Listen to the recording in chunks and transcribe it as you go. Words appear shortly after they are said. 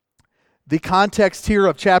The context here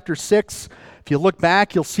of chapter 6, if you look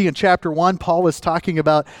back, you'll see in chapter 1, Paul is talking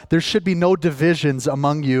about there should be no divisions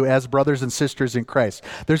among you as brothers and sisters in Christ.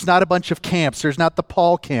 There's not a bunch of camps. There's not the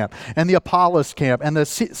Paul camp and the Apollos camp and the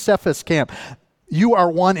Cephas camp. You are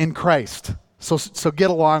one in Christ. So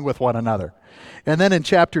get along with one another. And then in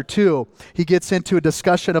chapter 2, he gets into a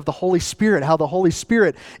discussion of the Holy Spirit, how the Holy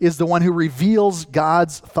Spirit is the one who reveals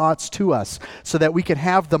God's thoughts to us so that we can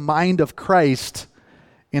have the mind of Christ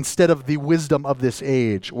instead of the wisdom of this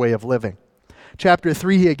age way of living. Chapter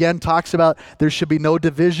 3, he again talks about there should be no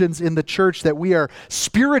divisions in the church, that we are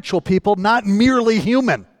spiritual people, not merely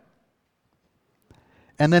human.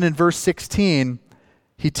 And then in verse 16,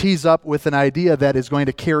 he tees up with an idea that is going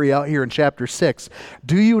to carry out here in chapter 6.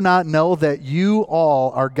 Do you not know that you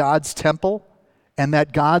all are God's temple and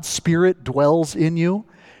that God's Spirit dwells in you?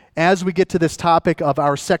 As we get to this topic of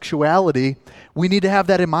our sexuality, we need to have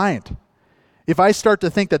that in mind. If I start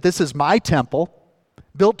to think that this is my temple,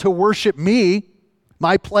 built to worship me,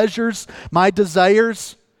 my pleasures, my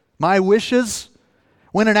desires, my wishes,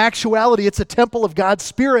 when in actuality it's a temple of God's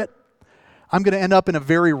Spirit, I'm going to end up in a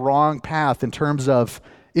very wrong path in terms of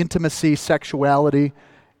intimacy, sexuality,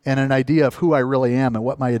 and an idea of who I really am and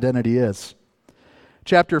what my identity is.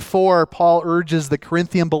 Chapter 4, Paul urges the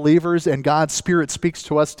Corinthian believers, and God's Spirit speaks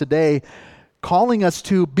to us today, calling us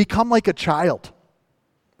to become like a child,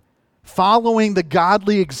 following the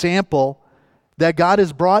godly example that God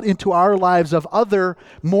has brought into our lives of other,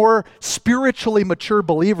 more spiritually mature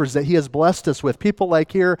believers that he has blessed us with. People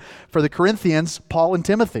like here, for the Corinthians, Paul and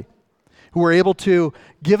Timothy, who were able to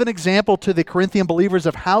give an example to the Corinthian believers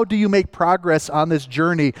of how do you make progress on this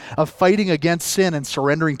journey of fighting against sin and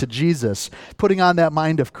surrendering to Jesus, putting on that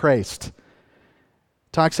mind of Christ.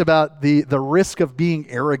 Talks about the risk of being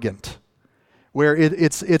arrogant, where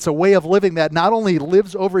it's a way of living that not only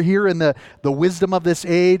lives over here in the wisdom of this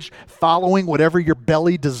age, following whatever your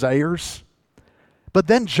belly desires, but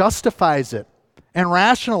then justifies it and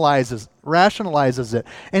rationalizes it,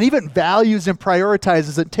 and even values and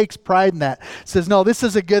prioritizes it, takes pride in that. Says, no, this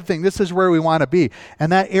is a good thing. This is where we want to be.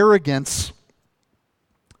 And that arrogance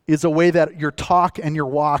is a way that your talk and your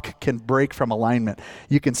walk can break from alignment.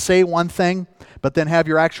 You can say one thing, but then have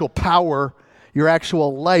your actual power, your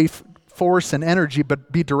actual life, force and energy,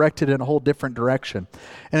 but be directed in a whole different direction.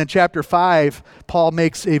 And in chapter 5, Paul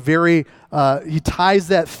makes a very, he ties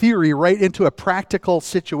that theory right into a practical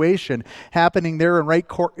situation happening there and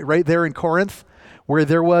right there in Corinth, where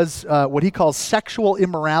there was what he calls sexual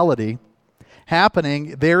immorality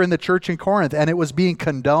happening there in the church in Corinth, and it was being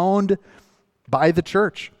condoned by the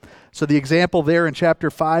church. So the example there in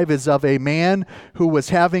chapter 5 is of a man who was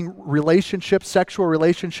having sexual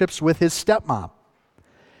relationships with his stepmom.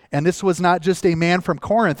 And this was not just a man from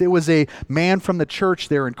Corinth, it was a man from the church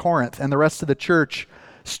there in Corinth. And the rest of the church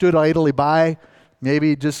stood idly by,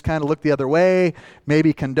 maybe just kind of looked the other way,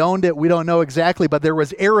 maybe condoned it. We don't know exactly, but there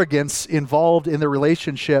was arrogance involved in the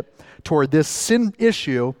relationship toward this sin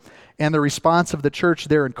issue and the response of the church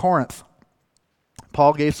there in Corinth.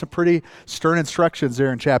 Paul gave some pretty stern instructions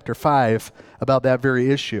there in chapter 5 about that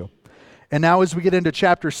very issue. And now as we get into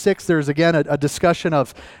chapter 6, there's again a discussion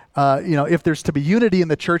of, if there's to be unity in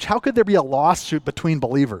the church, how could there be a lawsuit between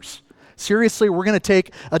believers? Seriously, we're going to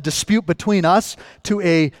take a dispute between us to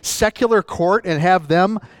a secular court and have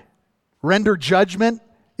them render judgment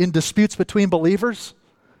in disputes between believers?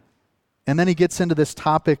 And then he gets into this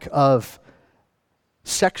topic of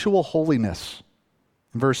sexual holiness.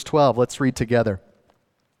 In verse 12, let's read together.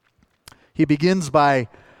 He begins by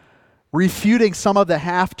refuting some of the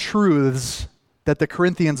half-truths that the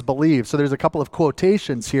Corinthians believe. So there's a couple of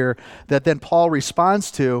quotations here that then Paul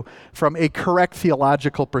responds to from a correct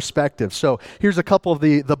theological perspective. So here's a couple of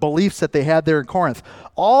the beliefs that they had there in Corinth.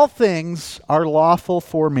 All things are lawful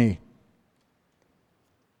for me.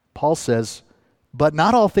 Paul says, but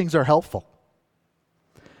not all things are helpful.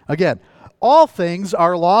 Again, all things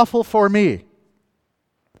are lawful for me,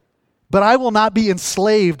 but I will not be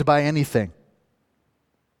enslaved by anything.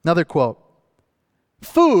 Another quote,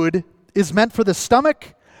 food is meant for the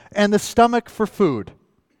stomach and the stomach for food.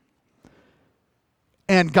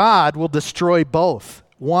 And God will destroy both,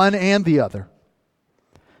 one and the other.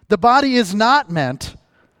 The body is not meant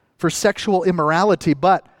for sexual immorality,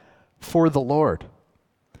 but for the Lord.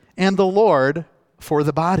 And the Lord for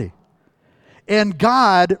the body. And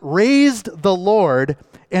God raised the Lord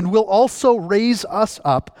and will also raise us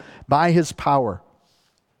up by his power.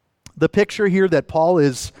 The picture here that Paul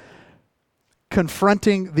is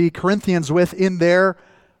confronting the Corinthians with in their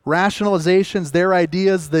rationalizations, their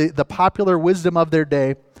ideas, the popular wisdom of their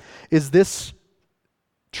day, is this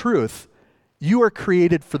truth. You are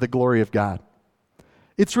created for the glory of God.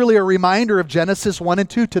 It's really a reminder of Genesis 1 and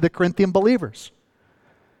 2 to the Corinthian believers.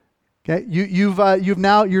 Okay,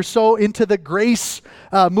 you're so into the grace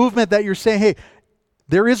movement that you're saying, hey,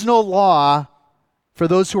 there is no law for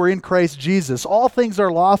those who are in Christ Jesus. All things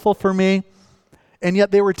are lawful for me, and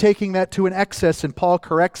yet they were taking that to an excess, and Paul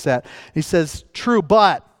corrects that. He says, true,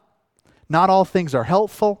 but not all things are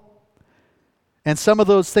helpful, and some of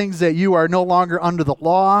those things that you are no longer under the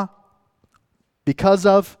law because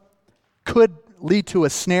of could lead to a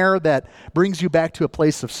snare that brings you back to a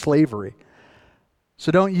place of slavery.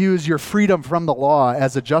 So don't use your freedom from the law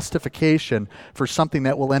as a justification for something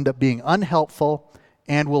that will end up being unhelpful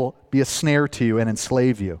and will be a snare to you and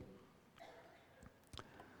enslave you.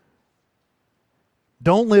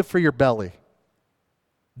 Don't live for your belly.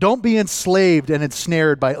 Don't be enslaved and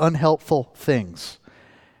ensnared by unhelpful things.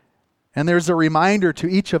 And there's a reminder to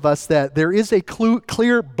each of us that there is a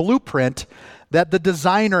clear blueprint that the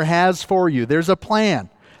designer has for you. There's a plan.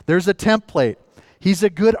 There's a template. He's a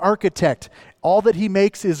good architect. All that he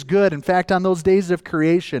makes is good. In fact, on those days of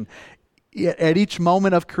creation, at each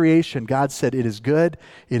moment of creation, God said, it is good,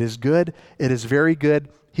 it is good, it is very good.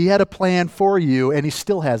 He had a plan for you, and he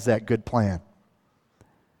still has that good plan.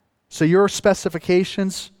 So your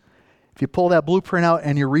specifications, if you pull that blueprint out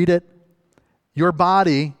and you read it, your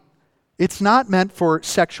body, it's not meant for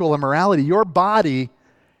sexual immorality. Your body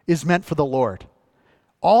is meant for the Lord.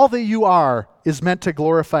 All that you are is meant to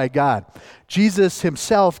glorify God. Jesus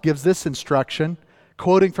himself gives this instruction,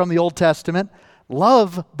 quoting from the Old Testament,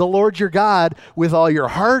 love the Lord your God with all your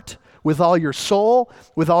heart, with all your soul,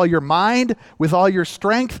 with all your mind, with all your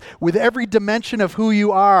strength, with every dimension of who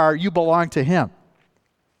you are, you belong to him.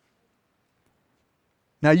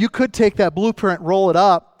 Now you could take that blueprint, roll it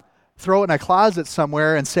up, throw it in a closet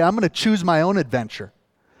somewhere and say, I'm going to choose my own adventure.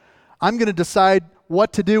 I'm going to decide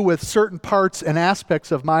what to do with certain parts and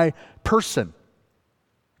aspects of my person.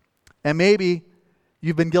 And maybe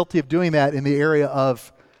you've been guilty of doing that in the area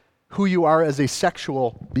of who you are as a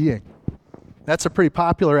sexual being. That's a pretty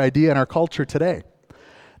popular idea in our culture today.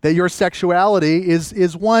 That your sexuality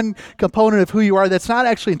is one component of who you are that's not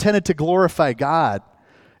actually intended to glorify God.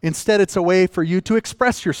 Instead, it's a way for you to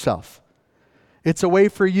express yourself. It's a way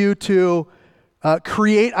for you to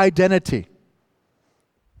create identity.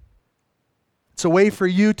 It's a way for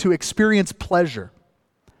you to experience pleasure.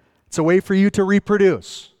 It's a way for you to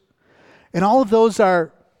reproduce. And all of those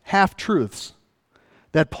are half-truths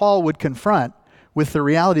that Paul would confront with the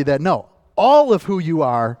reality that no, all of who you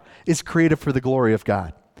are is created for the glory of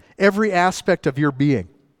God. Every aspect of your being.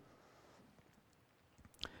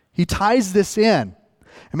 He ties this in.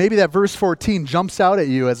 And maybe that verse 14 jumps out at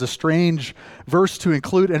you as a strange verse to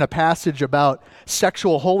include in a passage about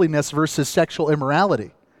sexual holiness versus sexual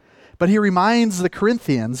immorality. But he reminds the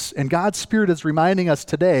Corinthians, and God's Spirit is reminding us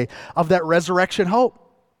today of that resurrection hope.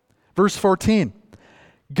 Verse 14,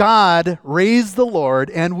 God raised the Lord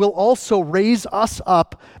and will also raise us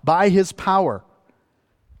up by his power.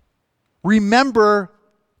 Remember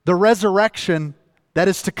the resurrection that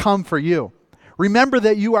is to come for you. Remember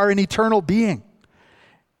that you are an eternal being.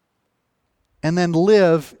 And then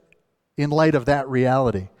live in light of that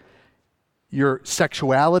reality. Your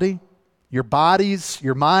sexuality, your bodies,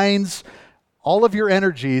 your minds, all of your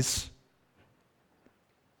energies,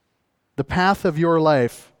 the path of your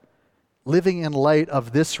life, living in light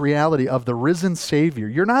of this reality of the risen Savior.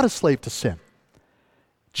 You're not a slave to sin.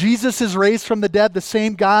 Jesus is raised from the dead. The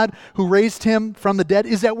same God who raised him from the dead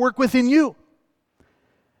is at work within you.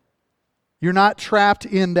 You're not trapped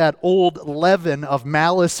in that old leaven of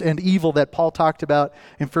malice and evil that Paul talked about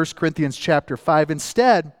in 1 Corinthians chapter 5.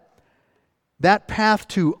 Instead, that path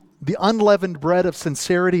to the unleavened bread of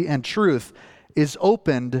sincerity and truth is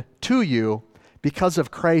opened to you because of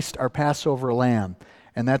Christ, our Passover lamb.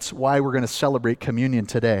 And that's why we're going to celebrate communion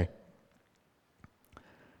today.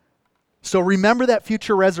 So remember that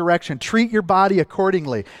future resurrection. Treat your body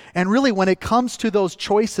accordingly. And really, when it comes to those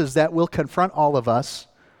choices that will confront all of us,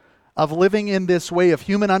 of living in this way of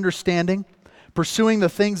human understanding, pursuing the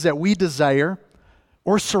things that we desire,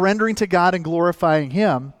 or surrendering to God and glorifying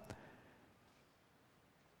him,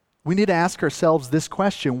 we need to ask ourselves this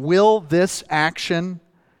question. Will this action,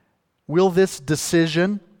 will this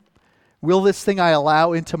decision, will this thing I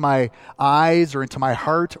allow into my eyes or into my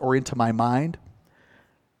heart or into my mind,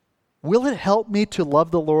 will it help me to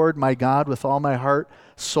love the Lord my God with all my heart,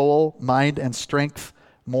 soul, mind, and strength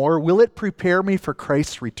more? Will it prepare me for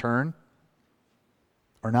Christ's return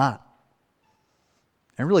or not?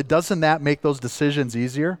 And really, doesn't that make those decisions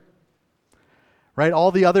easier? Right?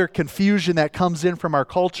 All the other confusion that comes in from our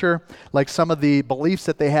culture, like some of the beliefs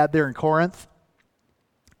that they had there in Corinth,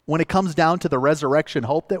 when it comes down to the resurrection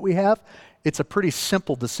hope that we have, it's a pretty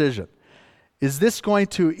simple decision. Is this going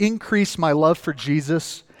to increase my love for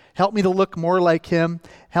Jesus, help me to look more like him,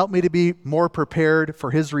 help me to be more prepared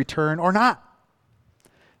for his return, or not?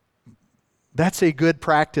 That's a good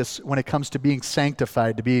practice when it comes to being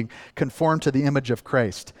sanctified, to being conformed to the image of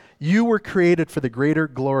Christ. You were created for the greater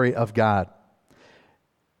glory of God.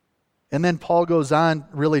 And then Paul goes on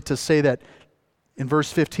really to say that in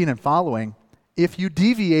verse 15 and following, if you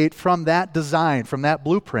deviate from that design, from that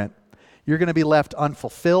blueprint, you're going to be left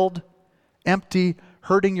unfulfilled, empty,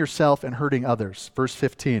 hurting yourself and hurting others. Verse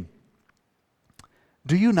 15.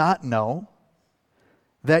 Do you not know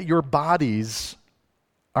that your bodies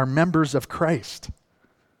are members of Christ?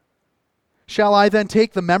 Shall I then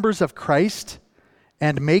take the members of Christ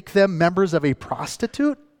and make them members of a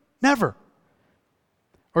prostitute? Never.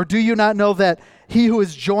 Or do you not know that he who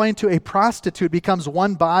is joined to a prostitute becomes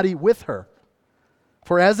one body with her?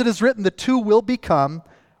 For as it is written, the two will become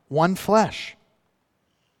one flesh.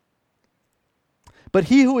 But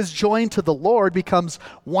he who is joined to the Lord becomes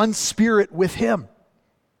one spirit with him.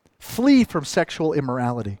 Flee from sexual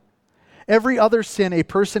immorality. Every other sin a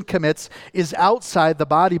person commits is outside the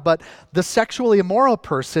body, but the sexually immoral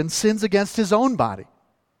person sins against his own body.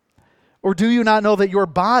 Or do you not know that your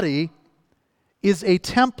body is a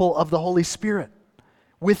temple of the Holy Spirit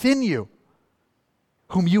within you,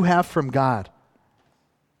 whom you have from God?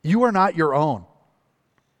 You are not your own,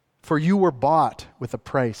 for you were bought with a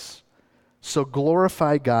price. So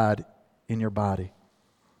glorify God in your body.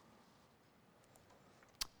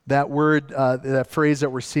 That word, that phrase that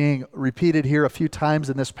we're seeing repeated here a few times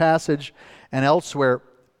in this passage and elsewhere,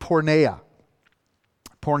 porneia.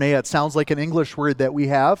 Porneia, it sounds like an English word that we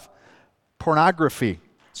have, pornography.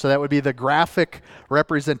 So that would be the graphic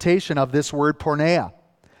representation of this word porneia.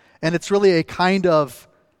 And it's really a kind of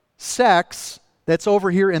sex that's over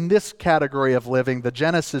here in this category of living, the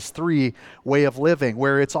Genesis 3 way of living,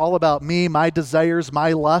 where it's all about me, my desires,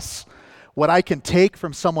 my lusts, what I can take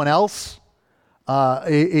from someone else,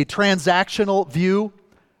 a transactional view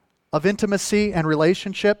of intimacy and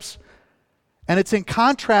relationships. And it's in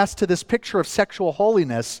contrast to this picture of sexual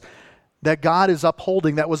holiness that God is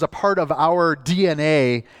upholding, that was a part of our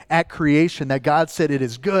DNA at creation, that God said it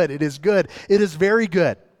is good, it is good, it is very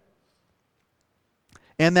good.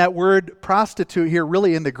 And that word prostitute here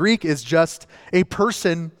really in the Greek is just a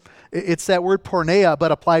person. It's that word porneia,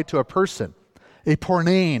 but applied to a person, a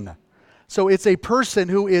pornein. So it's a person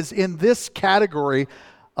who is in this category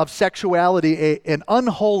of sexuality, an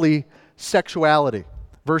unholy sexuality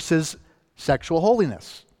versus sexual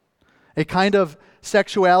holiness. A kind of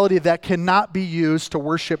sexuality that cannot be used to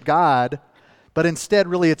worship God, but instead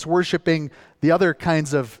really it's worshiping the other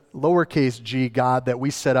kinds of lowercase g God that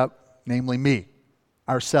we set up, namely me,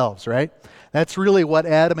 ourselves, right? That's really what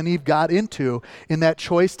Adam and Eve got into in that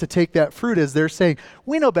choice to take that fruit, is they're saying,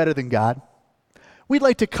 we know better than God. We'd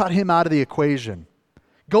like to cut him out of the equation.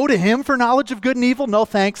 Go to him for knowledge of good and evil? No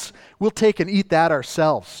thanks. We'll take and eat that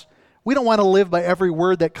ourselves. We don't want to live by every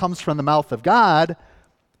word that comes from the mouth of God.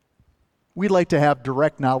 We'd like to have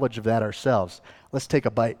direct knowledge of that ourselves. Let's take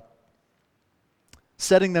a bite.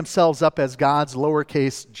 Setting themselves up as God's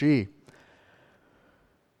lowercase g.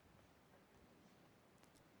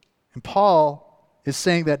 And Paul is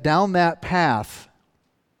saying that down that path,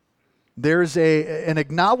 there's an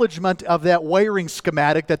acknowledgement of that wiring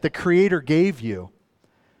schematic that the Creator gave you.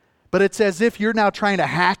 But it's as if you're now trying to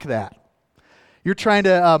hack that. You're trying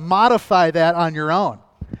to modify that on your own.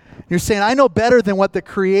 You're saying, I know better than what the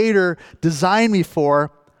Creator designed me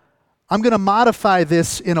for. I'm going to modify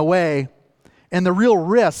this in a way. And the real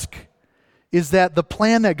risk is that the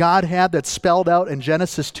plan that God had that's spelled out in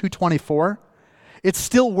Genesis 2:24, it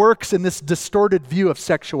still works in this distorted view of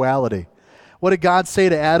sexuality. What did God say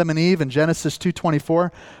to Adam and Eve in Genesis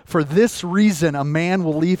 2:24? For this reason a man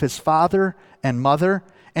will leave his father and mother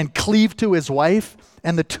and cleave to his wife,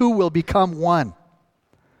 and the two will become one.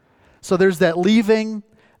 So there's that leaving,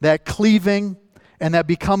 that cleaving, and that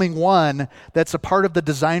becoming one that's a part of the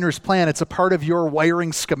designer's plan. It's a part of your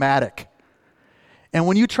wiring schematic. And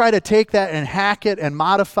when you try to take that and hack it and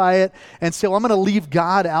modify it and say, well, I'm going to leave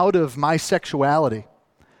God out of my sexuality,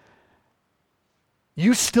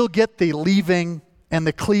 you still get the leaving and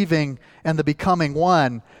the cleaving and the becoming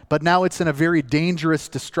one, but now it's in a very dangerous,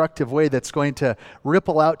 destructive way that's going to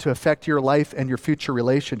ripple out to affect your life and your future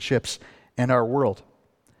relationships and our world.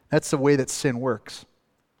 That's the way that sin works.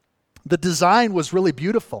 The design was really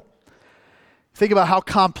beautiful. Think about how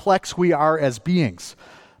complex we are as beings.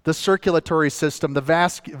 The circulatory system, the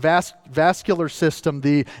vascular system,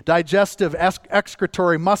 the digestive,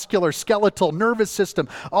 excretory, muscular, skeletal, nervous system,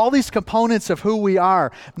 all these components of who we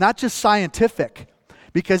are, not just scientific,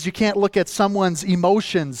 because you can't look at someone's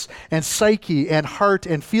emotions and psyche and heart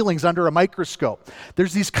and feelings under a microscope.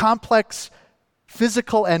 There's these complex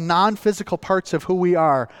physical and non-physical parts of who we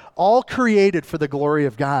are, all created for the glory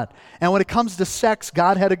of God. And when it comes to sex,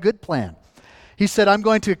 God had a good plan. He said, I'm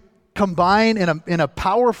going to combine in a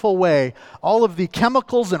powerful way all of the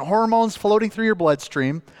chemicals and hormones floating through your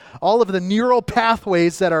bloodstream, all of the neural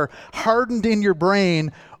pathways that are hardened in your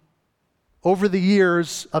brain over the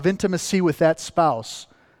years of intimacy with that spouse,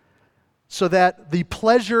 so that the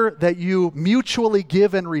pleasure that you mutually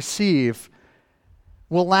give and receive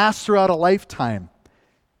will last throughout a lifetime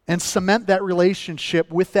and cement that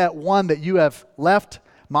relationship with that one that you have left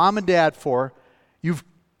mom and dad for. You've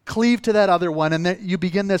cleaved to that other one, and then you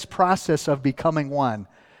begin this process of becoming one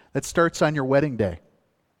that starts on your wedding day.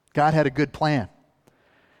 God had a good plan.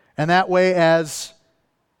 And that way, as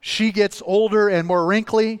she gets older and more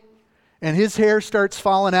wrinkly, and his hair starts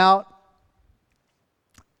falling out,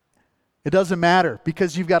 it doesn't matter,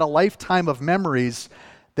 because you've got a lifetime of memories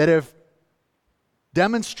that have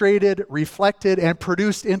demonstrated, reflected, and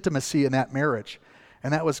produced intimacy in that marriage.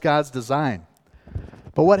 And that was God's design.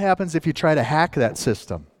 But what happens if you try to hack that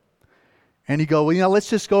system? And you go, well, let's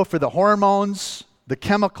just go for the hormones, the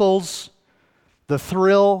chemicals, the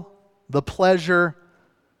thrill, the pleasure,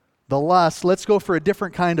 the lust. Let's go for a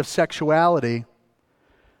different kind of sexuality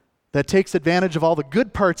that takes advantage of all the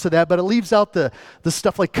good parts of that, but it leaves out the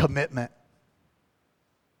stuff like commitment.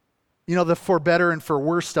 The for better and for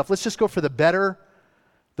worse stuff. Let's just go for the better,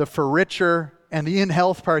 the for richer, and the in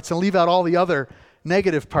health parts, and leave out all the other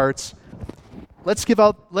negative parts. Let's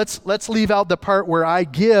leave out the part where I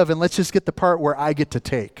give, and let's just get the part where I get to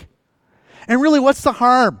take. And really, what's the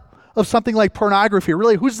harm of something like pornography?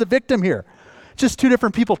 Really, who's the victim here? Just two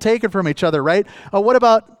different people taken from each other, right? What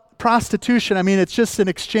about prostitution? I mean, it's just an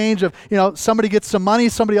exchange of, somebody gets some money,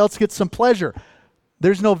 somebody else gets some pleasure.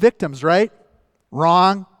 There's no victims, right?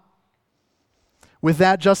 Wrong. With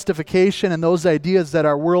that justification and those ideas that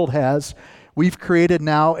our world has, we've created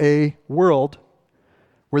now a world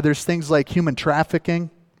where there's things like human trafficking,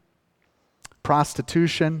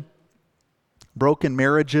 prostitution, broken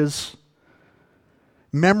marriages,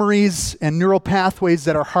 memories and neural pathways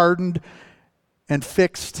that are hardened and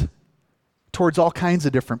fixed towards all kinds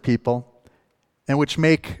of different people, and which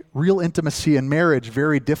make real intimacy in marriage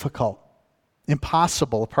very difficult,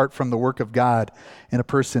 impossible apart from the work of God in a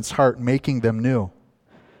person's heart, making them new.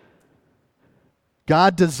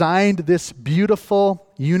 God designed this beautiful,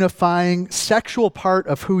 unifying, sexual part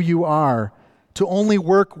of who you are to only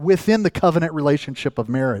work within the covenant relationship of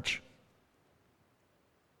marriage.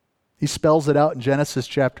 He spells it out in Genesis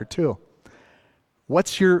chapter 2.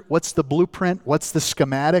 What's the blueprint? What's the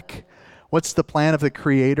schematic? What's the plan of the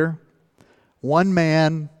Creator? One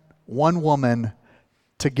man, one woman,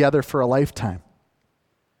 together for a lifetime.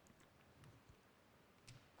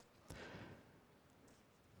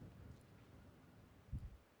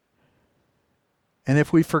 And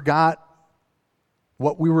if we forgot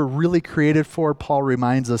what we were really created for, Paul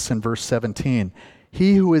reminds us in verse 17,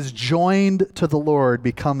 he who is joined to the Lord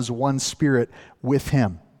becomes one spirit with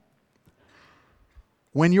him.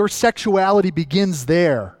 When your sexuality begins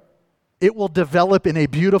there, it will develop in a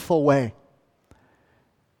beautiful way.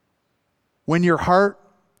 When your heart,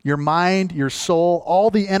 your mind, your soul,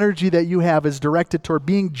 all the energy that you have is directed toward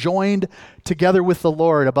being joined together with the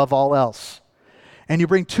Lord above all else. And you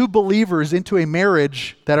bring two believers into a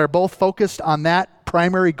marriage that are both focused on that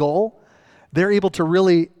primary goal, they're able to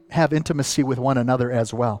really have intimacy with one another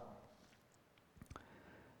as well.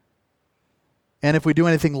 And if we do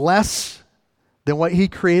anything less than what He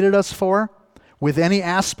created us for, with any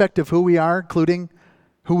aspect of who we are, including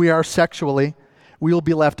who we are sexually, we will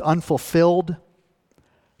be left unfulfilled,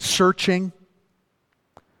 searching.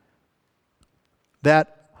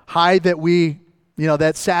 That high that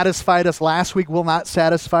that satisfied us last week will not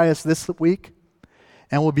satisfy us this week,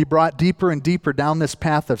 and will be brought deeper and deeper down this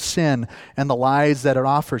path of sin and the lies that it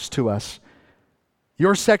offers to us.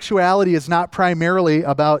 Your sexuality is not primarily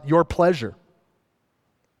about your pleasure.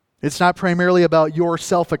 It's not primarily about your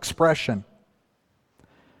self-expression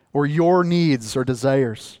or your needs or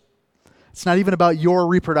desires. It's not even about your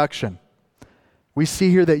reproduction. We see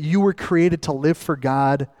here that you were created to live for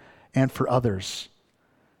God and for others,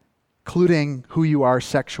 including who you are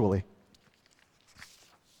sexually.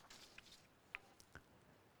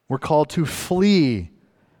 We're called to flee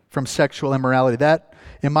from sexual immorality. That,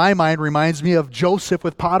 in my mind, reminds me of Joseph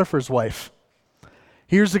with Potiphar's wife.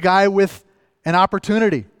 Here's a guy with an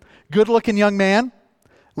opportunity. Good-looking young man,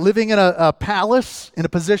 living in a palace, in a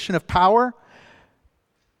position of power.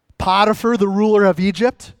 Potiphar, the ruler of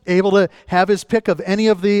Egypt, able to have his pick of any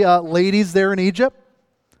of the ladies there in Egypt.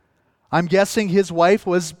 I'm guessing his wife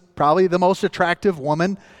was probably the most attractive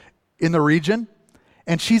woman in the region,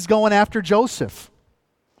 and she's going after Joseph.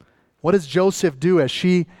 What does Joseph do as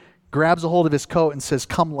she grabs a hold of his coat and says,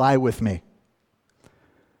 "Come lie with me"?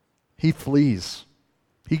 He flees.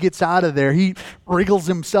 He gets out of there. He wriggles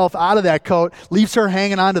himself out of that coat, leaves her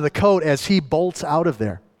hanging onto the coat as he bolts out of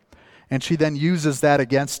there. And she then uses that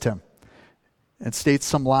against him and states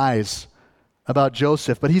some lies about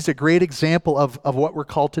Joseph. But he's a great example of what we're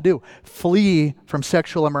called to do. Flee from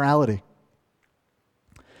sexual immorality.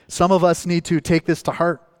 Some of us need to take this to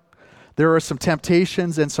heart. There are some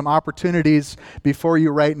temptations and some opportunities before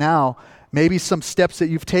you right now, maybe some steps that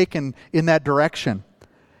you've taken in that direction.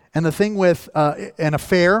 And the thing with an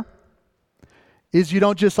affair is you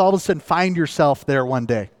don't just all of a sudden find yourself there one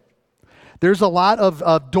day. There's a lot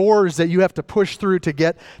of doors that you have to push through to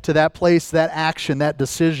get to that place, that action, that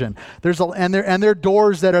decision. And there are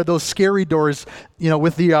doors that are those scary doors,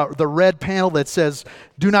 with the red panel that says,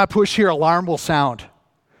 "Do not push here, alarm will sound."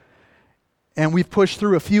 And we've pushed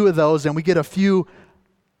through a few of those, and we get a few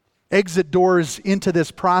exit doors into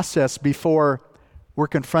this process before we're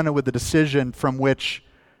confronted with the decision from which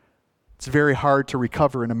it's very hard to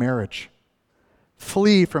recover in a marriage.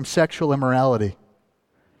 Flee from sexual immorality.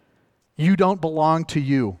 You don't belong to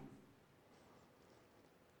you.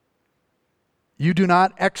 You do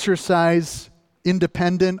not exercise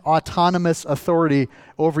independent, autonomous authority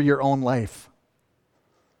over your own life.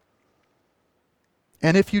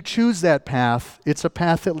 And if you choose that path, it's a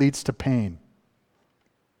path that leads to pain.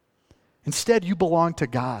 Instead, you belong to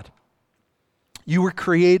God. You were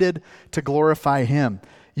created to glorify Him.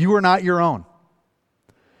 You are not your own.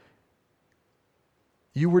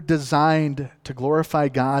 You were designed to glorify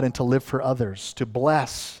God and to live for others, to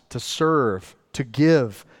bless, to serve, to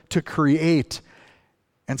give, to create,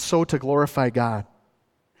 and so to glorify God.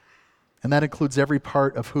 And that includes every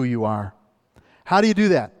part of who you are. How do you do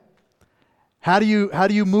that? How do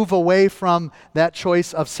you move away from that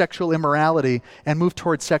choice of sexual immorality and move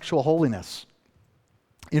towards sexual holiness?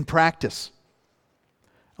 In practice.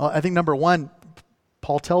 I think number one,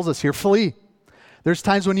 Paul tells us here, flee. There's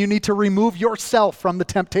times when you need to remove yourself from the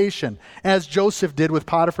temptation, as Joseph did with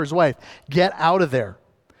Potiphar's wife. Get out of there.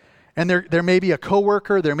 And there may be a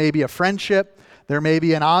coworker, there may be a friendship, there may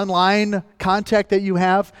be an online contact that you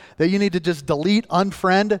have that you need to just delete,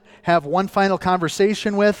 unfriend, have one final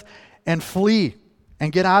conversation with, and flee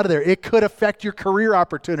and get out of there. It could affect your career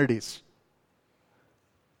opportunities.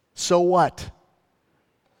 So what?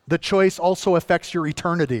 The choice also affects your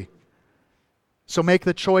eternity. So make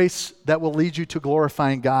the choice that will lead you to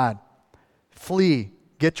glorifying God. Flee.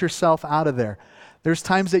 Get yourself out of there. There's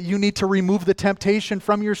times that you need to remove the temptation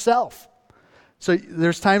from yourself. So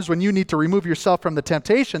there's times when you need to remove yourself from the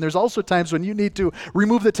temptation. There's also times when you need to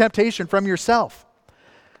remove the temptation from yourself.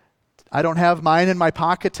 I don't have mine in my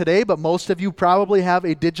pocket today, but most of you probably have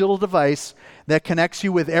a digital device that connects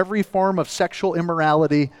you with every form of sexual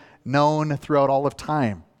immorality known throughout all of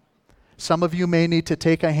time. Some of you may need to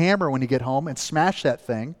take a hammer when you get home and smash that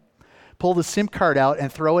thing, pull the SIM card out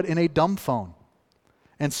and throw it in a dumb phone,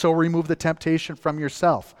 and so remove the temptation from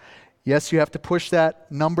yourself. Yes, you have to push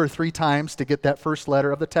that number 3 times to get that first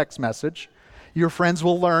letter of the text message. Your friends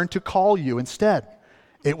will learn to call you instead.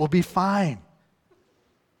 It will be fine.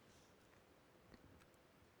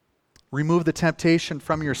 Remove the temptation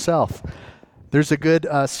from yourself. There's a good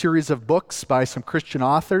series of books by some Christian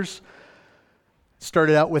authors.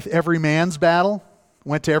 Started out with every man's battle,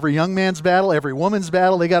 went to every young man's battle, every woman's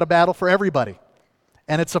battle. They got a battle for everybody.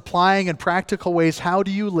 And it's applying in practical ways, how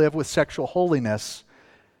do you live with sexual holiness,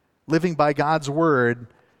 living by God's word,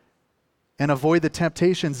 and avoid the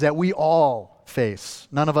temptations that we all face.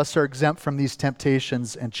 None of us are exempt from these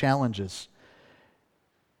temptations and challenges.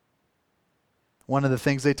 One of the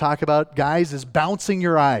things they talk about, guys, is bouncing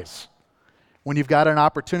your eyes. When you've got an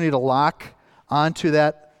opportunity to lock onto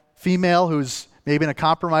that female who's maybe in a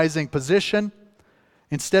compromising position,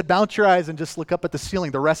 instead bounce your eyes and just look up at the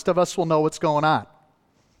ceiling. The rest of us will know what's going on.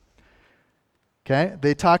 Okay?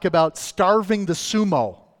 They talk about starving the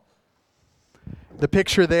sumo. The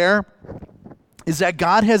picture there is that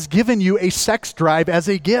God has given you a sex drive as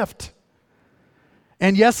a gift.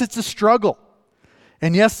 And yes, it's a struggle.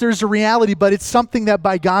 And yes, there's a reality, but it's something that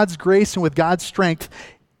by God's grace and with God's strength,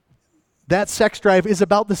 that sex drive is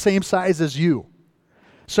about the same size as you.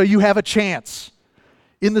 So you have a chance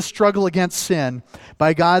in the struggle against sin.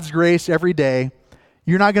 By God's grace every day,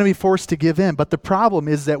 you're not going to be forced to give in. But the problem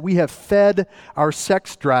is that we have fed our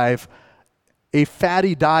sex drive a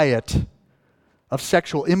fatty diet of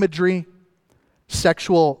sexual imagery,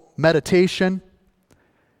 sexual meditation.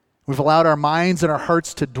 We've allowed our minds and our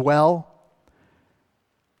hearts to dwell.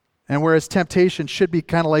 And whereas temptation should be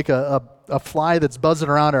kind of like a fly that's buzzing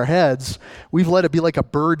around our heads, we've let it be like a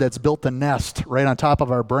bird that's built a nest right on top of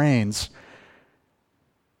our brains.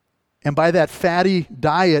 And by that fatty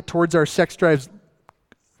diet towards our sex drives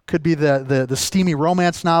could be the steamy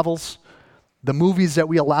romance novels, the movies that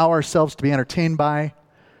we allow ourselves to be entertained by,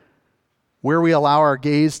 where we allow our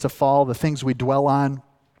gaze to fall, the things we dwell on.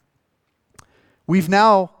 We've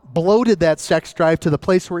now bloated that sex drive to the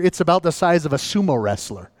place where it's about the size of a sumo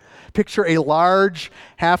wrestler. Picture a large,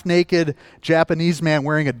 half-naked Japanese man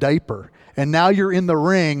wearing a diaper. And now you're in the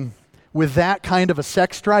ring with that kind of a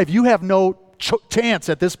sex drive. You have no chance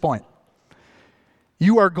at this point.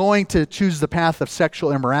 You are going to choose the path of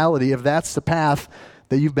sexual immorality if that's the path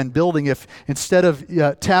that you've been building. If instead of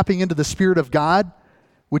tapping into the Spirit of God,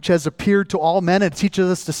 which has appeared to all men and teaches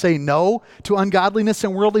us to say no to ungodliness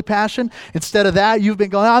and worldly passion, instead of that, you've been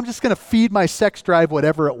going, I'm just going to feed my sex drive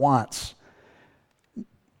whatever it wants.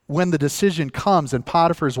 When the decision comes and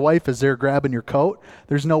Potiphar's wife is there grabbing your coat,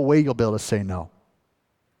 there's no way you'll be able to say no.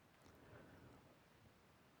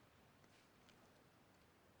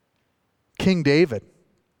 King David,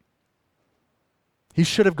 he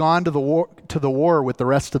should have gone to the war with the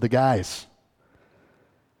rest of the guys.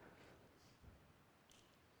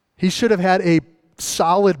 He should have had a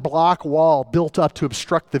solid block wall built up to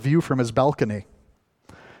obstruct the view from his balcony.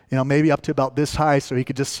 Maybe up to about this high so he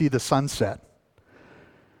could just see the sunset.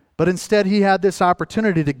 But instead, he had this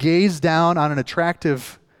opportunity to gaze down on an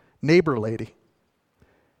attractive neighbor lady.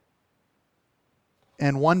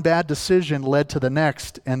 And one bad decision led to the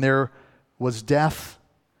next, and there was death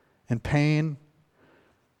and pain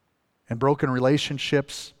and broken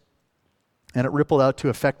relationships, and it rippled out to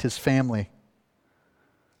affect his family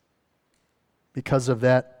because of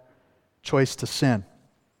that choice to sin.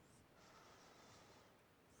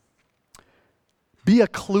 Be a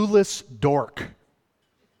clueless dork.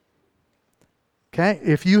 Okay?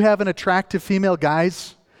 If you have an attractive female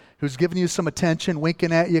guys who's giving you some attention,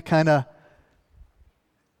 winking at you, kind of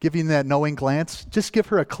giving that knowing glance, just give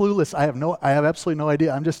her a clueless, I have absolutely no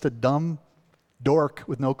idea. I'm just a dumb dork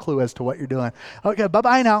with no clue as to what you're doing. Okay,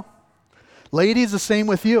 bye-bye now. Ladies, the same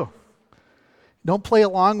with you. Don't play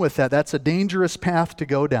along with that. That's a dangerous path to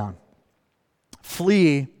go down.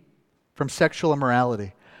 Flee from sexual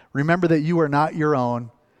immorality. Remember that you are not your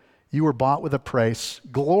own. You were bought with a price.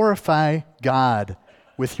 Glorify God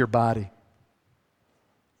with your body.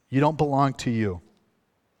 You don't belong to you.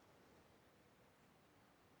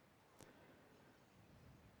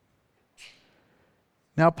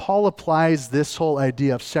 Now, Paul applies this whole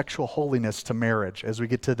idea of sexual holiness to marriage as we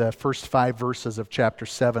get to the first 5 verses of chapter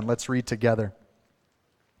 7. Let's read together.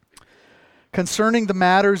 Concerning the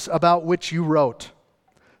matters about which you wrote.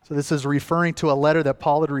 So this is referring to a letter that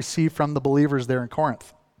Paul had received from the believers there in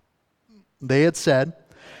Corinth. They had said,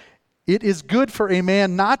 it is good for a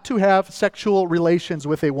man not to have sexual relations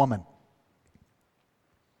with a woman.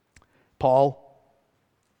 Paul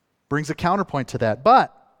brings a counterpoint to that.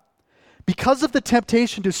 But because of the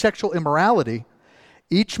temptation to sexual immorality,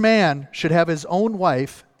 each man should have his own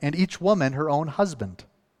wife and each woman her own husband.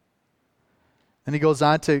 And he goes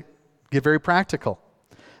on to get very practical.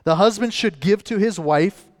 The husband should give to his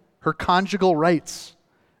wife her conjugal rights,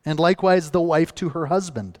 and likewise the wife to her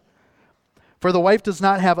husband. For the wife does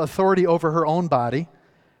not have authority over her own body,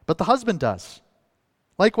 but the husband does.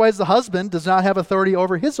 Likewise, the husband does not have authority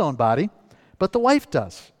over his own body, but the wife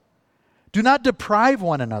does. Do not deprive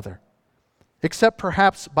one another, except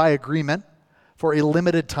perhaps by agreement for a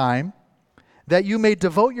limited time, that you may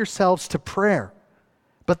devote yourselves to prayer,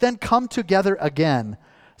 but then come together again,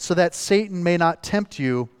 so that Satan may not tempt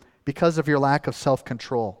you because of your lack of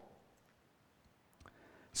self-control.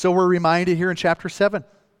 So we're reminded here in chapter 7,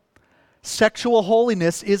 sexual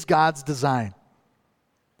holiness is God's design.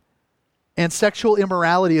 And sexual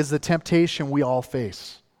immorality is the temptation we all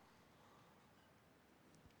face.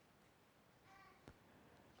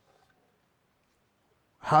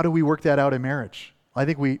 How do we work that out in marriage? I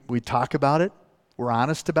think we talk about it. We're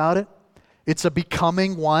honest about it. It's a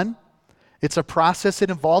becoming one. It's a process that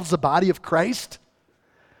involves the body of Christ.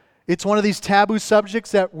 It's one of these taboo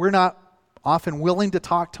subjects that we're not often willing to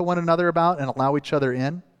talk to one another about and allow each other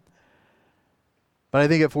in. But I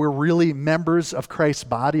think if we're really members of Christ's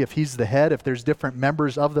body, if he's the head, if there's different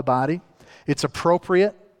members of the body, it's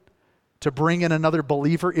appropriate to bring in another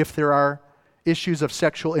believer if there are issues of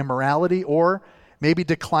sexual immorality or maybe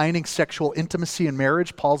declining sexual intimacy in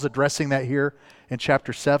marriage. Paul's addressing that here in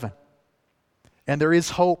chapter 7. And there is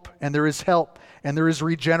hope, and there is help, and there is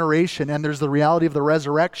regeneration, and there's the reality of the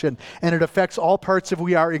resurrection, and it affects all parts of who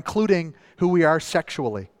we are, including who we are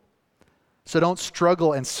sexually. So don't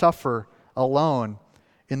struggle and suffer alone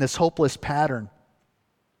in this hopeless pattern.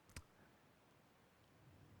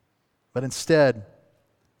 But instead,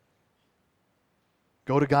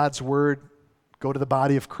 go to God's Word, go to the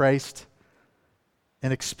body of Christ,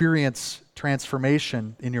 and experience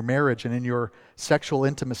transformation in your marriage and in your sexual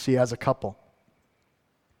intimacy as a couple.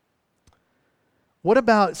 What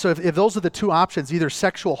about, so if those are the two options, either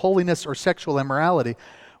sexual holiness or sexual immorality,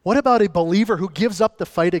 what about a believer who gives up the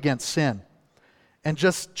fight against sin and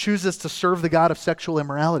just chooses to serve the God of sexual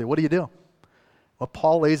immorality? What do you do? Well,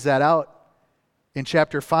 Paul lays that out in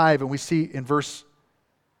chapter 5, and we see in verse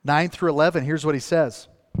 9 through 11, here's what he says.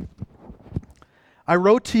 I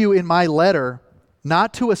wrote to you in my letter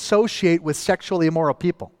not to associate with sexually immoral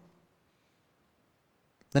people.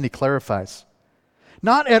 Then he clarifies.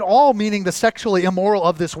 Not at all meaning the sexually immoral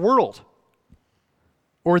of this world,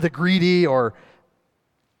 or the greedy, or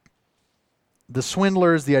the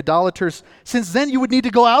swindlers, the idolaters, since then you would need to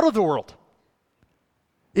go out of the world.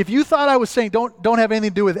 If you thought I was saying don't have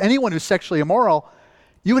anything to do with anyone who's sexually immoral,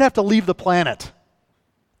 you would have to leave the planet.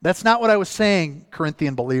 That's not what I was saying,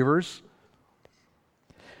 Corinthian believers.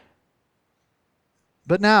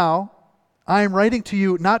 But now, I am writing to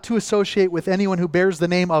you not to associate with anyone who bears the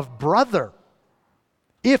name of brother,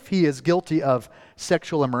 if he is guilty of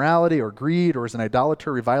sexual immorality or greed or is an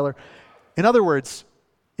idolater, reviler. In other words,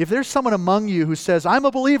 if there's someone among you who says, I'm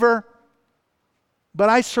a believer, but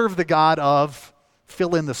I serve the God of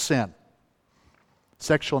fill in the sin.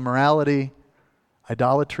 Sexual immorality,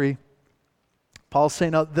 idolatry. Paul's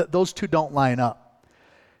saying, no, those two don't line up.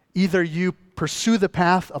 Either you pursue the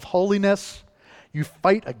path of holiness, you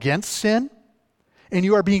fight against sin, and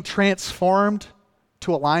you are being transformed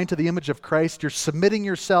to align to the image of Christ. You're submitting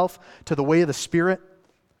yourself to the way of the Spirit.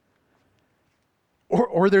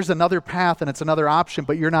 Or there's another path and it's another option,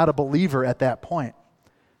 but you're not a believer at that point.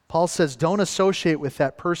 Paul says, don't associate with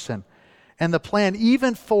that person. And the plan,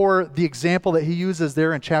 even for the example that he uses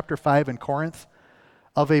there in chapter 5 in Corinth,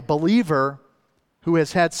 of a believer who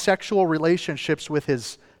has had sexual relationships with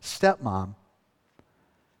his stepmom,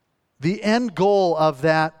 the end goal of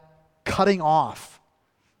that cutting off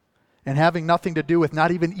and having nothing to do with, not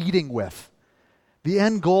even eating with, the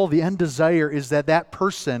end goal, the end desire is that that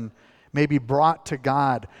person may be brought to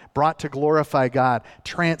God, brought to glorify God,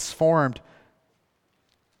 transformed.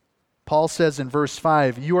 Paul says in verse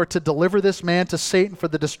 5, you are to deliver this man to Satan for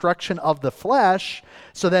the destruction of the flesh,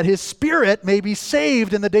 so that his spirit may be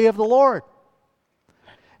saved in the day of the Lord.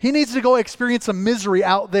 He needs to go experience some misery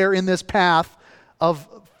out there in this path of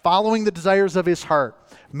following the desires of his heart,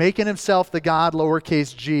 making himself the God,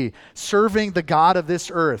 lowercase g, serving the God of this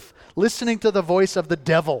earth, listening to the voice of the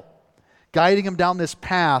devil, guiding him down this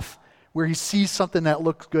path where he sees something that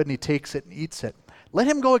looks good and he takes it and eats it. Let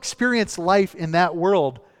him go experience life in that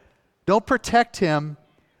world. Don't protect him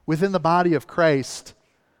within the body of Christ.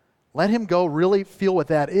 Let him go really feel what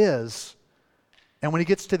that is. And when he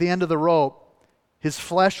gets to the end of the rope, his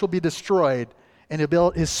flesh will be destroyed and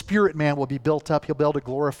his spirit man will be built up. He'll be able to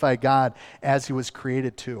glorify God as he was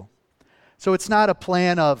created to. So it's not a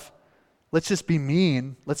plan of, let's just be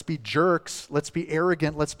mean, let's be jerks, let's be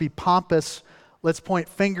arrogant, let's be pompous, let's point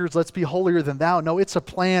fingers, let's be holier than thou. No, it's a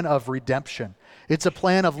plan of redemption. It's a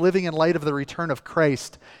plan of living in light of the return of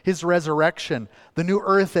Christ, his resurrection, the new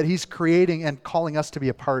earth that he's creating and calling us to be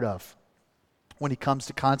a part of when he comes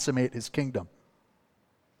to consummate his kingdom.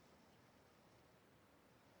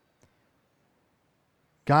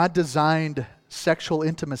 God designed sexual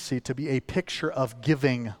intimacy to be a picture of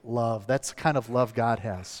giving love. That's the kind of love God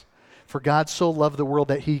has. For God so loved the world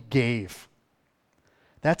that he gave.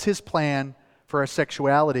 That's his plan for our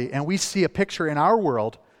sexuality. And we see a picture in our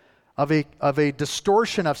world of a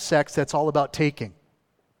distortion of sex that's all about taking,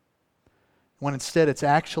 when instead it's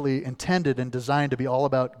actually intended and designed to be all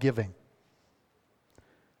about giving.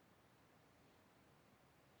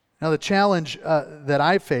 Now the challenge that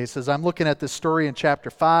I face as I'm looking at this story in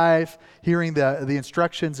chapter 5, hearing the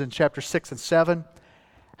instructions in chapter 6 and 7,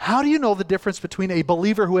 how do you know the difference between a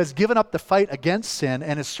believer who has given up the fight against sin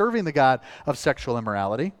and is serving the God of sexual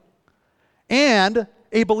immorality and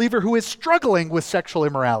a believer who is struggling with sexual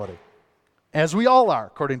immorality, as we all are,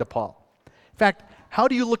 according to Paul? In fact, how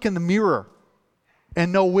do you look in the mirror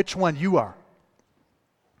and know which one you are?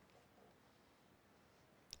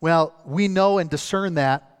 Well, we know and discern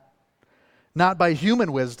that not by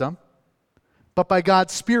human wisdom, but by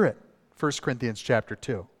God's Spirit, 1 Corinthians chapter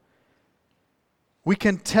 2. We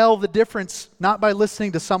can tell the difference not by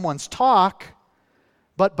listening to someone's talk,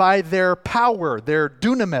 but by their power, their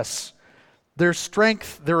dunamis, their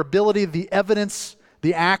strength, their ability, the evidence,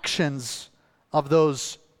 the actions of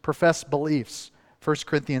those professed beliefs. 1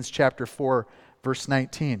 Corinthians chapter 4, verse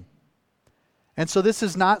 19. And so this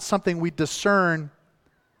is not something we discern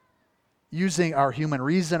using our human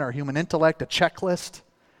reason, our human intellect, a checklist.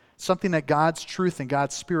 Something that God's truth and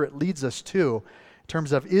God's Spirit leads us to in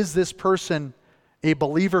terms of, is this person a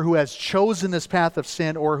believer who has chosen this path of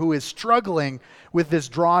sin or who is struggling with this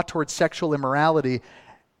draw towards sexual immorality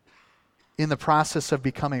in the process of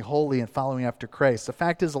becoming holy and following after Christ? The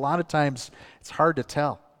fact is, a lot of times it's hard to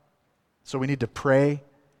tell. So we need to pray,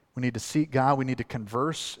 we need to seek God, we need to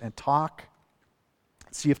converse and talk,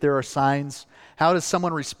 see if there are signs. How does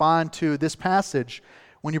someone respond to this passage?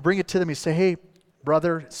 When you bring it to them, you say, hey,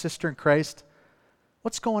 brother, sister in Christ,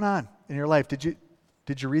 what's going on in your life? Did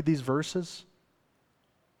you read these verses?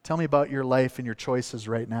 Tell me about your life and your choices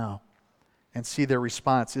right now. And see their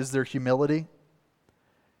response. Is there humility?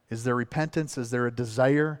 Is there repentance? Is there a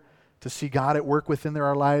desire to see God at work within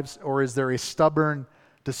our lives? Or is there a stubborn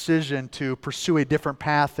decision to pursue a different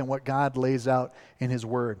path than what God lays out in His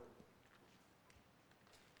Word?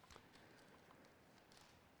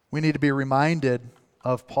 We need to be reminded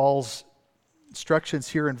of Paul's instructions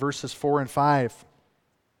here in verses 4 and 5.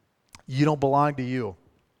 You don't belong to you.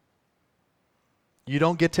 You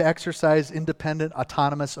don't get to exercise independent,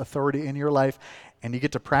 autonomous authority in your life, and you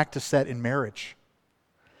get to practice that in marriage.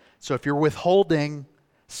 So if you're withholding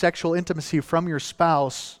sexual intimacy from your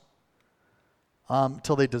spouse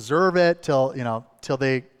till they deserve it, till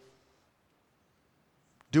they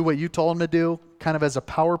do what you told them to do, kind of as a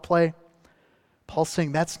power play, Paul's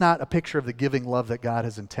saying that's not a picture of the giving love that God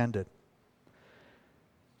has intended.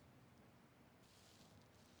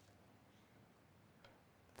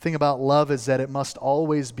 The thing about love is that it must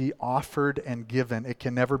always be offered and given. It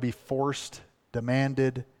can never be forced,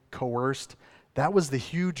 demanded, coerced. That was the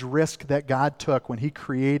huge risk that God took when He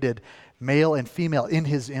created male and female in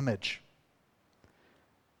His image.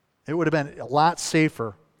 It would have been a lot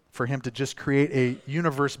safer for Him to just create a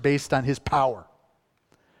universe based on His power.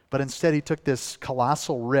 But instead, He took this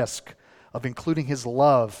colossal risk of including His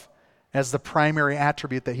love as the primary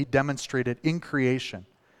attribute that He demonstrated in creation.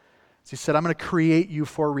 So He said, I'm going to create you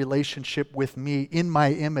for a relationship with me in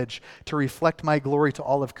my image to reflect my glory to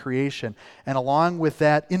all of creation. And along with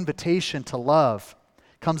that invitation to love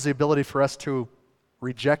comes the ability for us to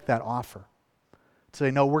reject that offer. To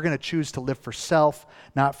say, no, we're going to choose to live for self,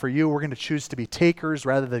 not for you. We're going to choose to be takers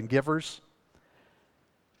rather than givers.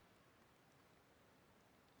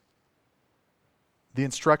 The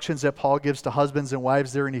instructions that Paul gives to husbands and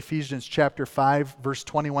wives there in Ephesians chapter 5, verse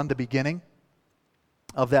 21, the beginning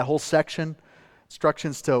of that whole section,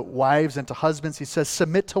 instructions to wives and to husbands, he says,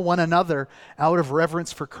 submit to one another out of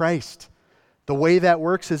reverence for Christ. The way that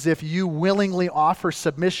works is if you willingly offer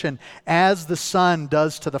submission as the Son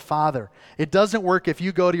does to the Father. It doesn't work if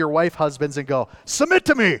you go to your wife, husbands, and go, submit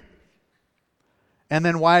to me. And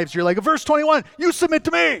then wives, you're like, verse 21, you submit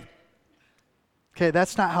to me. Okay,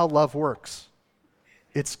 that's not how love works.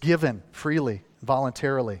 It's given freely,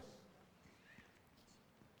 voluntarily.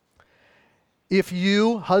 If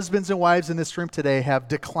you, husbands and wives in this room today, have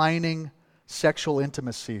declining sexual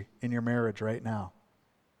intimacy in your marriage right now,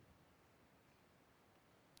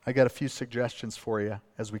 I got a few suggestions for you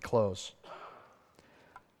as we close.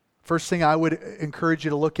 First thing I would encourage you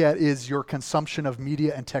to look at is your consumption of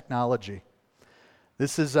media and technology.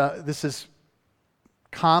 This is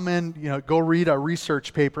common, go read a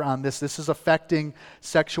research paper on this. This is affecting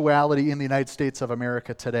sexuality in the United States of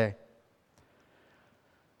America today.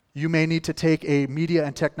 You may need to take a media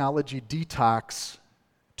and technology detox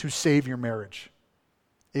to save your marriage.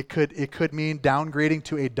 It could mean downgrading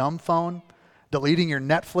to a dumb phone, deleting your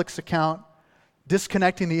Netflix account,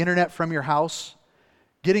 disconnecting the internet from your house,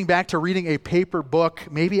 getting back to reading a paper book,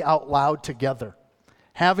 maybe out loud together,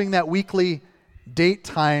 having that weekly date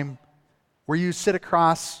time where you sit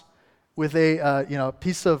across with a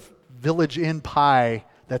piece of Village Inn pie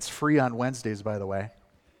that's free on Wednesdays, by the way.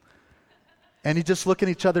 And you just look in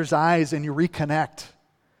each other's eyes and you reconnect.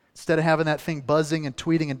 Instead of having that thing buzzing and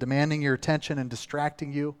tweeting and demanding your attention and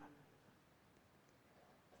distracting you.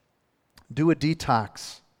 Do a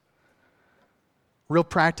detox. Real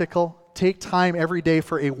practical. Take time every day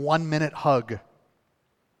for a 1-minute hug.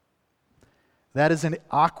 That is an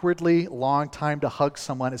awkwardly long time to hug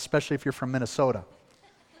someone, especially if you're from Minnesota.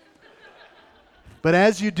 But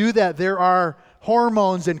as you do that, there are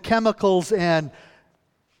hormones and chemicals and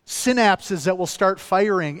synapses that will start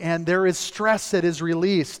firing, and there is stress that is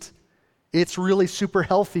released. It's really super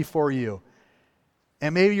healthy for you.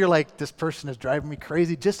 And maybe you're like, this person is driving me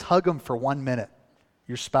crazy. Just hug them for 1 minute.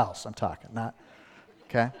 Your spouse, I'm talking, not,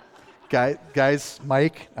 okay? Guys,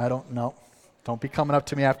 Mike, I don't know. Don't be coming up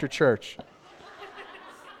to me after church.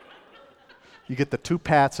 You get the 2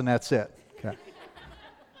 pats and that's it. Okay.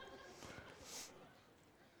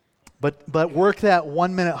 But work that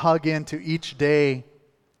 1-minute hug into each day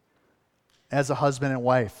as a husband and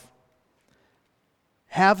wife.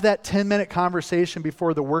 Have that 10-minute conversation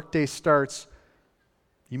before the workday starts.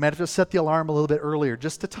 You might have to set the alarm a little bit earlier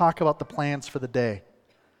just to talk about the plans for the day.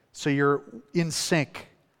 So you're in sync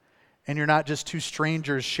and you're not just two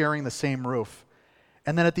strangers sharing the same roof.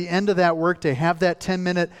 And then at the end of that workday, have that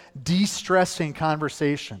 10-minute de-stressing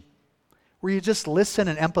conversation where you just listen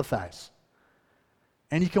and empathize.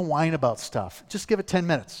 And you can whine about stuff. Just give it 10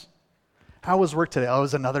 minutes. How was work today? Oh, it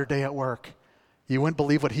was another day at work. You wouldn't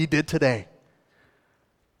believe what he did today.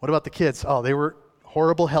 What about the kids? Oh, they were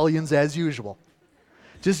horrible hellions as usual.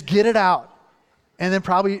 Just get it out. And then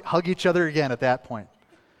probably hug each other again at that point.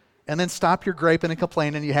 And then stop your griping and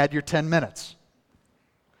complaining. You had your 10 minutes.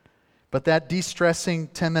 But that de-stressing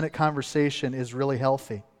 10-minute conversation is really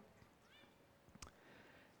healthy.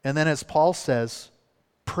 And then as Paul says,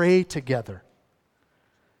 pray together.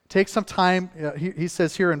 Take some time. He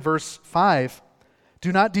says here in verse 5,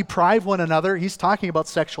 do not deprive one another. He's talking about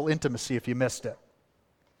sexual intimacy if you missed it.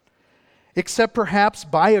 Except perhaps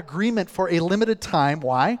by agreement for a limited time.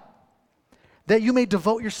 Why? That you may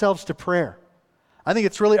devote yourselves to prayer. I think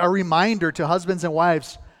it's really a reminder to husbands and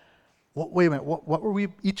wives. Wait a minute, what were we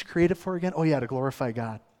each created for again? Oh yeah, to glorify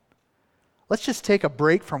God. Let's just take a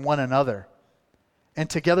break from one another. And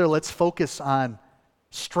together let's focus on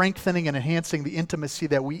strengthening and enhancing the intimacy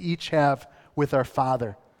that we each have with our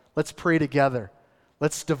Father. Let's pray together.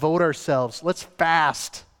 Let's devote ourselves. Let's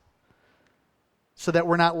fast so that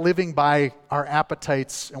we're not living by our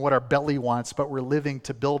appetites and what our belly wants, but we're living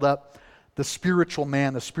to build up the spiritual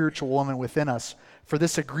man, the spiritual woman within us for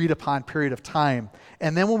this agreed upon period of time.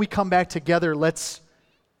 And then when we come back together, let's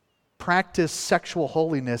practice sexual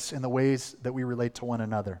holiness in the ways that we relate to one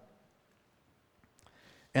another.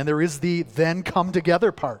 And there is the then come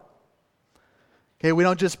together part. Okay, we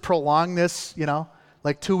don't just prolong this,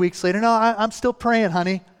 like 2 weeks later. No, I'm still praying,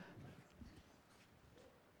 honey.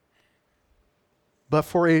 But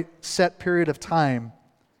for a set period of time.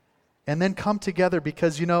 And then come together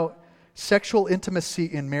because, sexual intimacy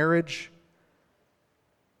in marriage,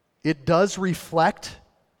 it does reflect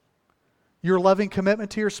your loving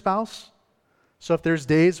commitment to your spouse. So if there's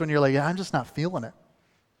days when you're like, I'm just not feeling it.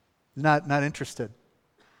 Not interested.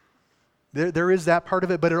 There is that part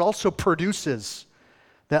of it, but it also produces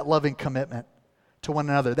that loving commitment to one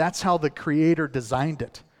another. That's how the Creator designed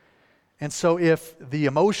it. And so if the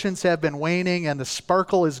emotions have been waning and the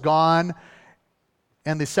sparkle is gone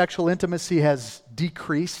and the sexual intimacy has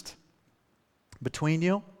decreased between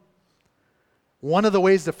you, one of the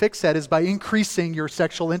ways to fix that is by increasing your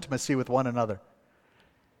sexual intimacy with one another.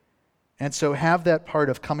 And so have that part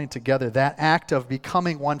of coming together. That act of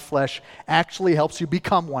becoming one flesh actually helps you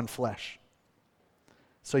become one flesh.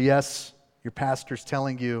 So yes, your pastor's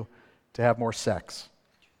telling you to have more sex.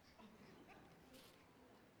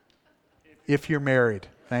 If you're married.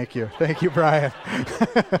 Thank you. Thank you, Brian.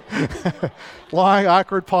 Long,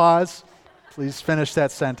 awkward pause. Please finish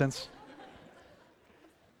that sentence.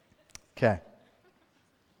 Okay.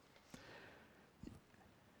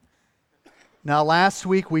 Now, last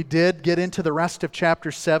week we did get into the rest of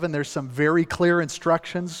chapter 7. There's some very clear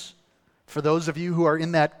instructions for those of you who are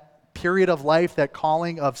in that period of life, that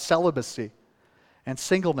calling of celibacy and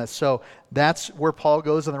singleness. So that's where Paul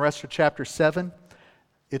goes in the rest of chapter 7.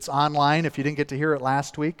 It's online if you didn't get to hear it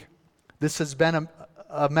last week. This has been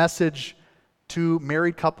a message to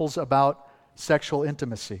married couples about sexual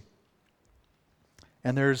intimacy.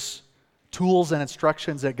 And there's tools and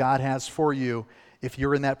instructions that God has for you if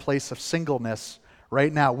you're in that place of singleness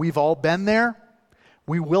right now. We've all been there.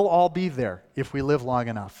 We will all be there if we live long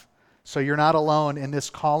enough. So you're not alone in this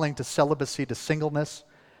calling to celibacy, to singleness.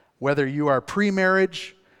 Whether you are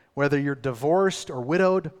pre-marriage, whether you're divorced or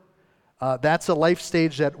widowed, that's a life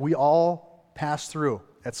stage that we all pass through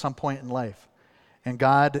at some point in life. And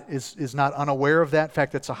God is not unaware of that. In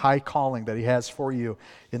fact, it's a high calling that He has for you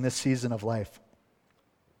in this season of life.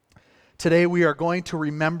 Today we are going to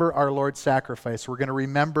remember our Lord's sacrifice. We're going to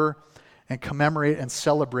remember and commemorate and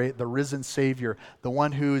celebrate the risen Savior, the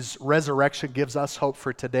one whose resurrection gives us hope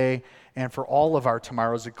for today and for all of our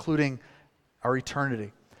tomorrows, including our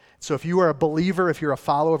eternity. So if you are a believer, if you're a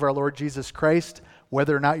follower of our Lord Jesus Christ,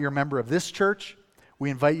 whether or not you're a member of this church,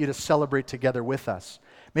 we invite you to celebrate together with us.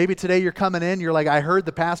 Maybe today you're coming in, you're like, I heard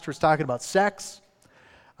the pastor was talking about sex.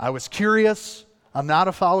 I was curious. I'm not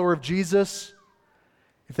a follower of Jesus.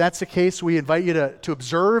 If that's the case, we invite you to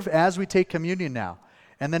observe as we take communion now,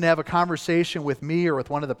 and then to have a conversation with me or with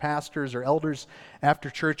one of the pastors or elders after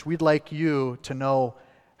church. We'd like you to know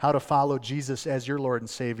how to follow Jesus as your Lord and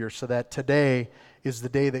Savior, so that today is the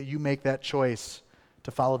day that you make that choice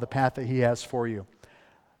to follow the path that He has for you.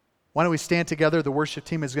 Why don't we stand together? The worship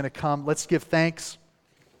team is going to come. Let's give thanks.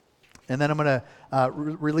 And then I'm going to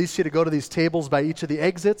release you to go to these tables by each of the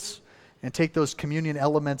exits and take those communion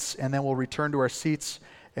elements, and then we'll return to our seats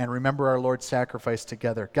and remember our Lord's sacrifice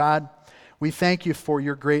together. God, we thank you for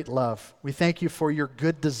your great love. We thank you for your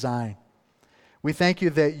good design. We thank you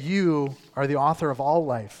that you are the author of all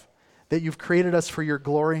life, that you've created us for your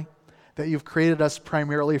glory, that you've created us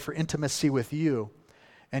primarily for intimacy with you,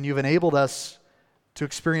 and you've enabled us to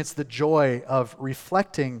experience the joy of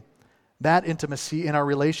reflecting that intimacy in our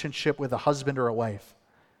relationship with a husband or a wife.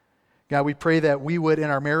 God, we pray that we would, in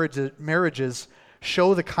our marriages,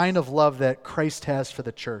 show the kind of love that Christ has for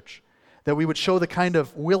the church, that we would show the kind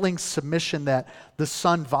of willing submission that the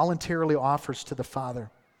Son voluntarily offers to the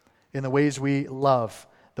Father in the ways we love,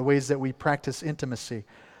 the ways that we practice intimacy,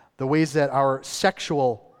 the ways that our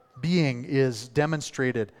sexual being is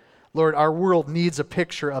demonstrated. Lord, our world needs a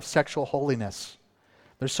picture of sexual holiness.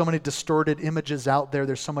 There's so many distorted images out there.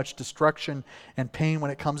 There's so much destruction and pain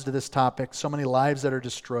when it comes to this topic, so many lives that are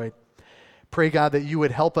destroyed. Pray, God, that you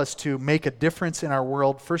would help us to make a difference in our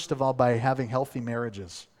world, first of all, by having healthy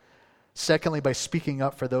marriages. Secondly, by speaking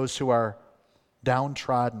up for those who are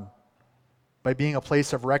downtrodden, by being a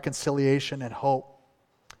place of reconciliation and hope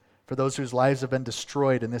for those whose lives have been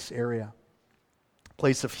destroyed in this area.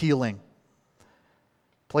 Place of healing.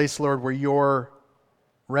 Place, Lord, where your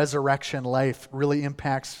resurrection life really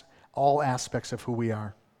impacts all aspects of who we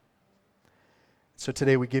are. So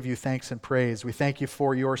today we give you thanks and praise. We thank you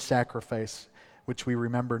for your sacrifice, which we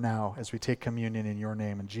remember now as we take communion in your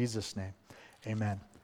name. In Jesus' name, amen.